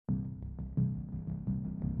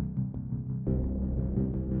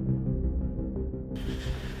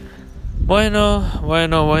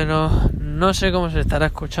Bueno. No sé cómo se estará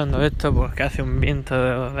escuchando esto porque hace un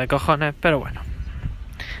viento de cojones, pero bueno.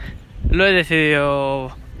 Lo he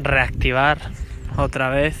decidido reactivar otra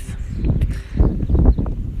vez.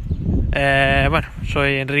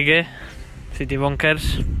 Soy Enrique, City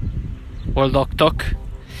Bunkers, World of Talk.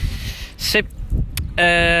 Sí,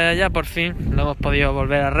 ya por fin lo hemos podido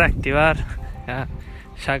volver a reactivar. Ya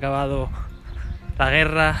se ha acabado la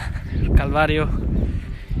guerra, el calvario.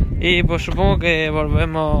 Y pues supongo que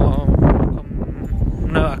volvemos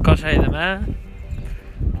con nuevas cosas y demás.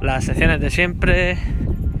 Las secciones de siempre.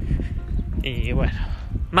 Y bueno,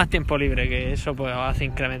 más tiempo libre, que eso pues hace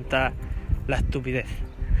incrementar la estupidez.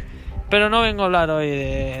 Pero no vengo a hablar hoy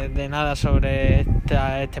de nada sobre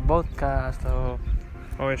este podcast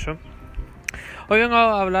o eso. Hoy vengo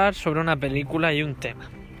a hablar sobre una película y un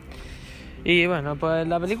tema. Y bueno, pues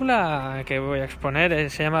la película que voy a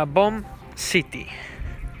exponer se llama Bomb City.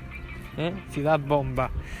 Ciudad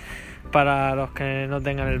Bomba, para los que no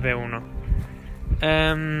tengan el B1.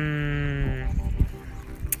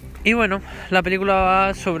 Y bueno, la película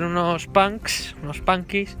va sobre unos punkies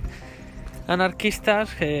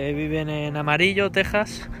anarquistas que viven en Amarillo,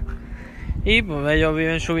 Texas. Y pues ellos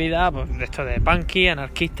viven su vida pues, de esto de punky,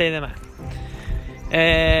 anarquista y demás.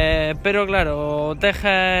 Pero claro,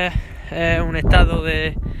 Texas es un estado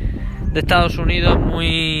de Estados Unidos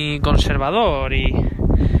muy conservador y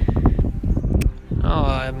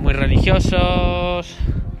muy religiosos.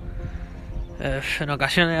 En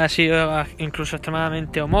ocasiones ha sido incluso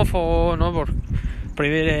extremadamente homófobo, ¿no? Por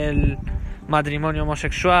prohibir el matrimonio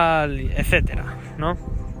homosexual, etcétera, ¿no?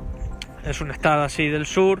 Es un estado así del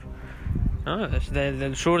sur, ¿no? Es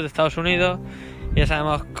del sur de Estados Unidos. Ya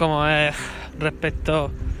sabemos cómo es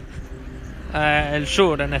respecto el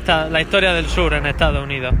sur la historia del sur en Estados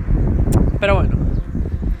Unidos. Pero bueno,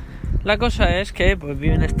 la cosa es que pues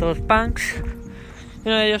viven estos punks y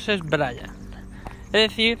uno de ellos es Brian. Es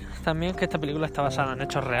decir, también que esta película está basada en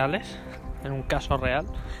hechos reales, en un caso real.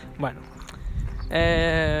 Bueno,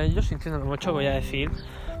 yo sintiéndolo mucho voy a decir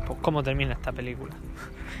pues, cómo termina esta película.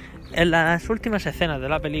 En las últimas escenas de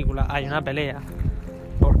la película hay una pelea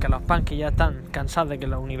porque los punkies ya están cansados de que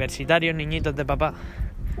los universitarios niñitos de papá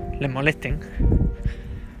les molesten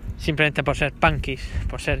simplemente por ser punkies,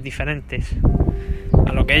 por ser diferentes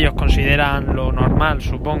a lo que ellos consideran lo normal,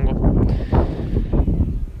 supongo.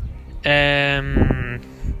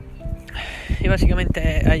 Y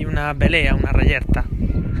básicamente hay una pelea, una reyerta,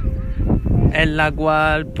 en la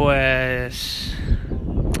cual pues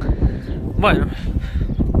bueno,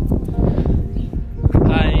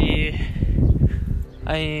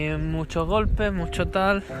 hay muchos golpes, mucho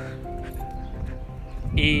tal,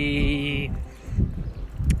 y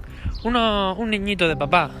un niñito de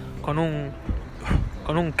papá con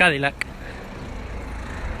un Cadillac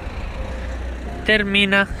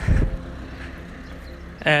termina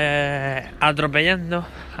atropellando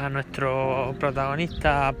a nuestro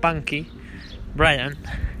protagonista punky, Brian.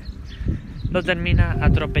 Lo termina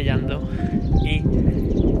atropellando y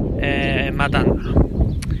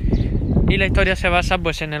matándolo. Y la historia se basa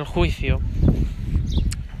pues en el juicio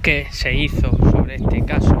que se hizo sobre este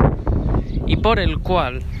caso y por el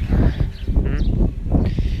cual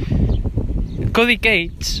Cody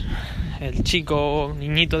Cates, el chico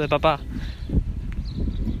niñito de papá,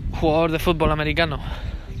 jugador de fútbol americano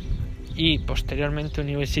y posteriormente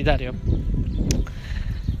universitario,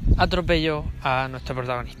 atropelló a nuestro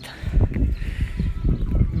protagonista.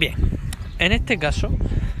 Bien, en este caso,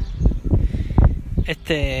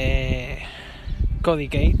 Cody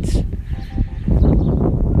Cates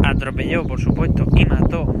atropelló, por supuesto, y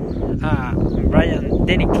mató a Brian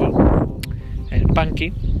Dennehy, el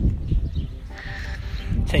punky.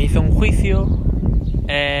 Se hizo un juicio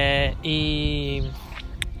y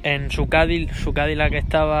en su Cadillac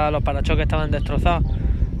los parachoques estaban destrozados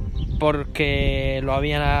porque lo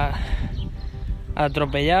habían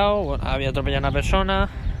atropellado. Bueno, había atropellado a una persona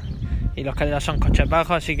y los Cadillacs son coches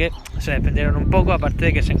bajos, así que se desprendieron un poco, aparte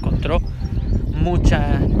de que se encontró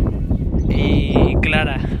muchas y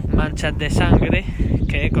claras manchas de sangre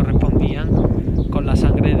que correspondían con la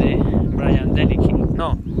sangre de Brian Dennehy.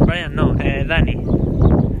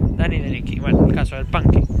 Danny Dennehy, bueno, el caso del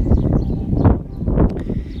punky.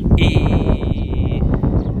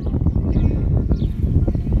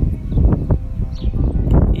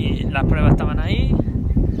 Y las pruebas estaban ahí.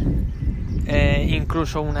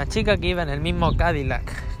 Incluso una chica que iba en el mismo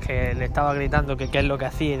Cadillac, que le estaba gritando que qué es lo que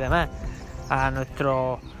hacía y demás a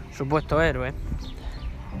nuestro supuesto héroe,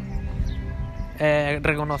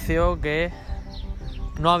 reconoció que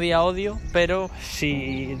no había odio, pero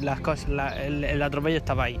sí el atropello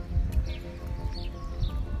estaba ahí.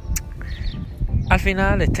 Al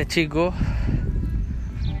final este chico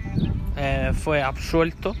fue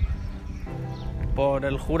absuelto por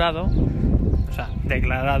el jurado, o sea,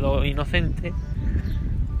 declarado inocente,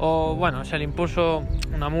 o bueno, se le impuso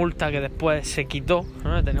una multa que después se quitó,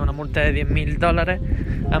 ¿no? Tenía una multa de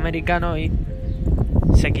 $10.000 americanos y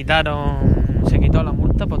se quitó la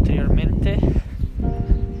multa posteriormente.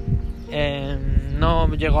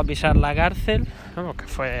 No llegó a pisar la cárcel, ¿no? Porque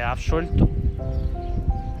fue absuelto.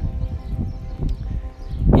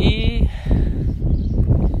 Y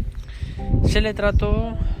se le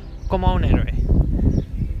trató como a un héroe.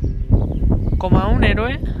 Como a un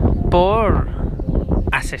héroe por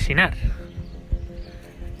asesinar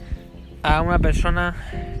a una persona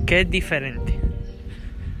que es diferente.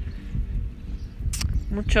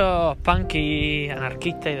 Muchos punkies,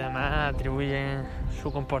 anarquistas y demás atribuyen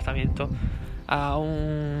su comportamiento a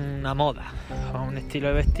una moda, a un estilo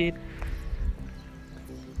de vestir,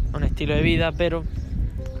 a un estilo de vida, pero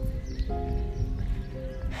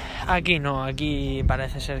aquí no, aquí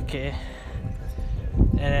parece ser que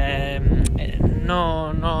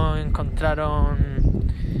no encontraron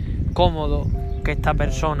cómodo que esta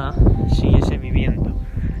persona siguiese viviendo.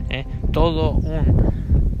 Todo un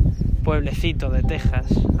pueblecito de Texas,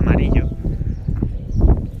 Amarillo,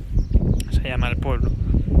 se llama el pueblo,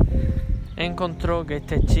 encontró que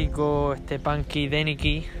este chico, este punky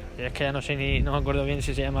Deniki, es que ya no me acuerdo bien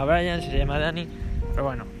si se llama Brian, si se llama Danny, pero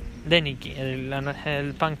bueno, Deniki,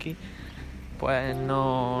 el punky, pues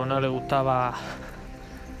no le gustaba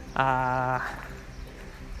a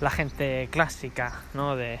la gente clásica,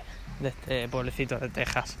 ¿no? de este pueblecito de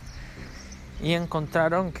Texas. Y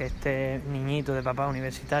encontraron que este niñito de papá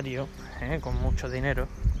universitario, con mucho dinero,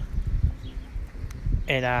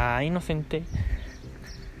 era inocente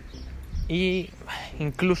y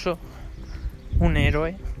incluso un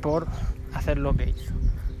héroe por hacer lo que hizo,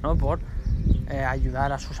 ¿no? Por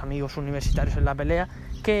ayudar a sus amigos universitarios en la pelea,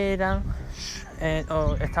 que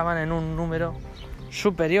estaban en un número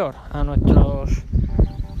superior a nuestros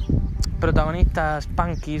protagonistas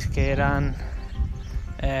punkis, que eran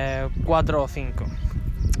 4 o 5,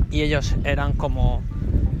 y ellos eran como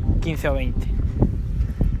 15 o 20.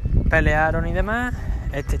 Pelearon y demás.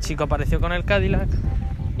 Este chico apareció con el Cadillac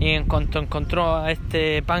y en cuanto encontró a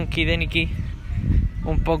este punky Deniki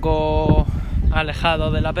un poco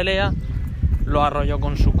alejado de la pelea, lo arrolló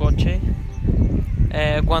con su coche.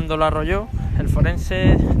 Cuando lo arrolló, el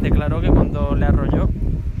forense declaró que cuando le arrolló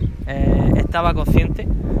estaba consciente.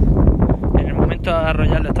 En el momento de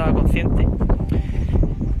arrollarlo estaba consciente,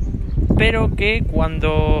 pero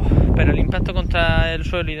el impacto contra el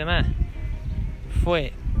suelo y demás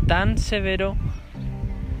fue tan severo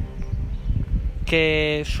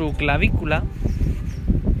que su clavícula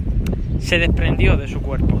se desprendió de su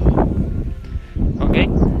cuerpo. ¿Ok?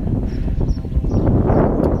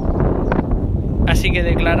 Así que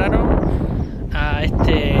declararon a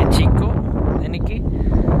este chico de Nicky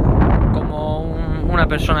como una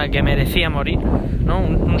persona que merecía morir, ¿no?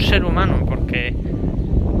 Un ser humano, porque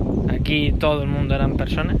aquí todo el mundo eran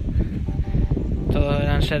personas, todos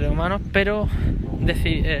eran seres humanos, pero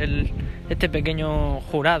este pequeño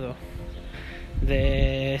jurado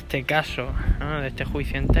de este caso, ¿no? De este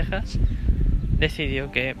juicio en Texas,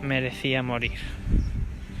 decidió que merecía morir,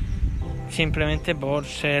 simplemente por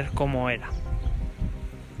ser como era.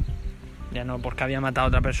 Ya no porque había matado a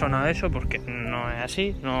otra persona o eso, porque no es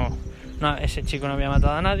así. No, ese chico no había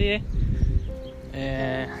matado a nadie.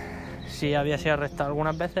 Sí había sido arrestado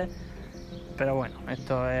algunas veces, pero bueno,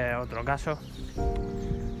 esto es otro caso,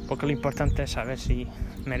 porque lo importante es saber si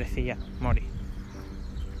merecía morir.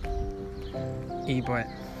 Y pues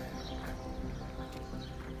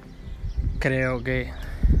creo que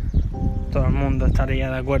todo el mundo estaría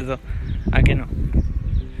de acuerdo a que no.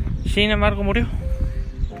 Sin embargo, murió,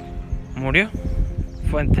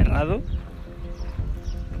 fue enterrado,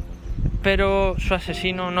 pero su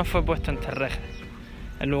asesino no fue puesto entre rejas.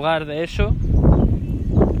 En lugar de eso,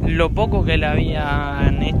 lo poco que le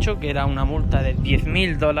habían hecho, que era una multa de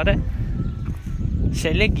 $10.000,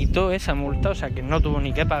 se le quitó esa multa, o sea que no tuvo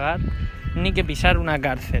ni que pagar ni que pisar una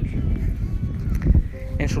cárcel.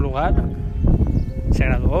 En su lugar se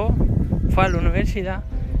graduó, fue a la universidad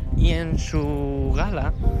y en su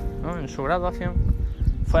gala, ¿no? En su graduación,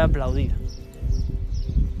 fue aplaudido.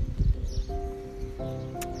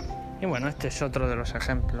 Y bueno, este es otro de los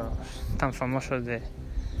ejemplos tan famosos de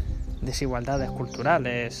desigualdades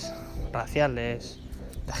culturales, raciales,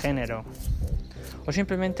 de género, o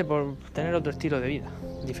simplemente por tener otro estilo de vida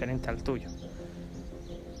diferente al tuyo,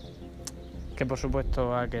 que por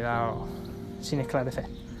supuesto ha quedado sin esclarecer.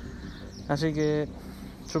 Así que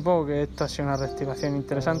supongo que esto ha sido una reactivación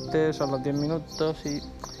interesante, son los 10 minutos y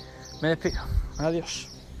me despido. Adiós.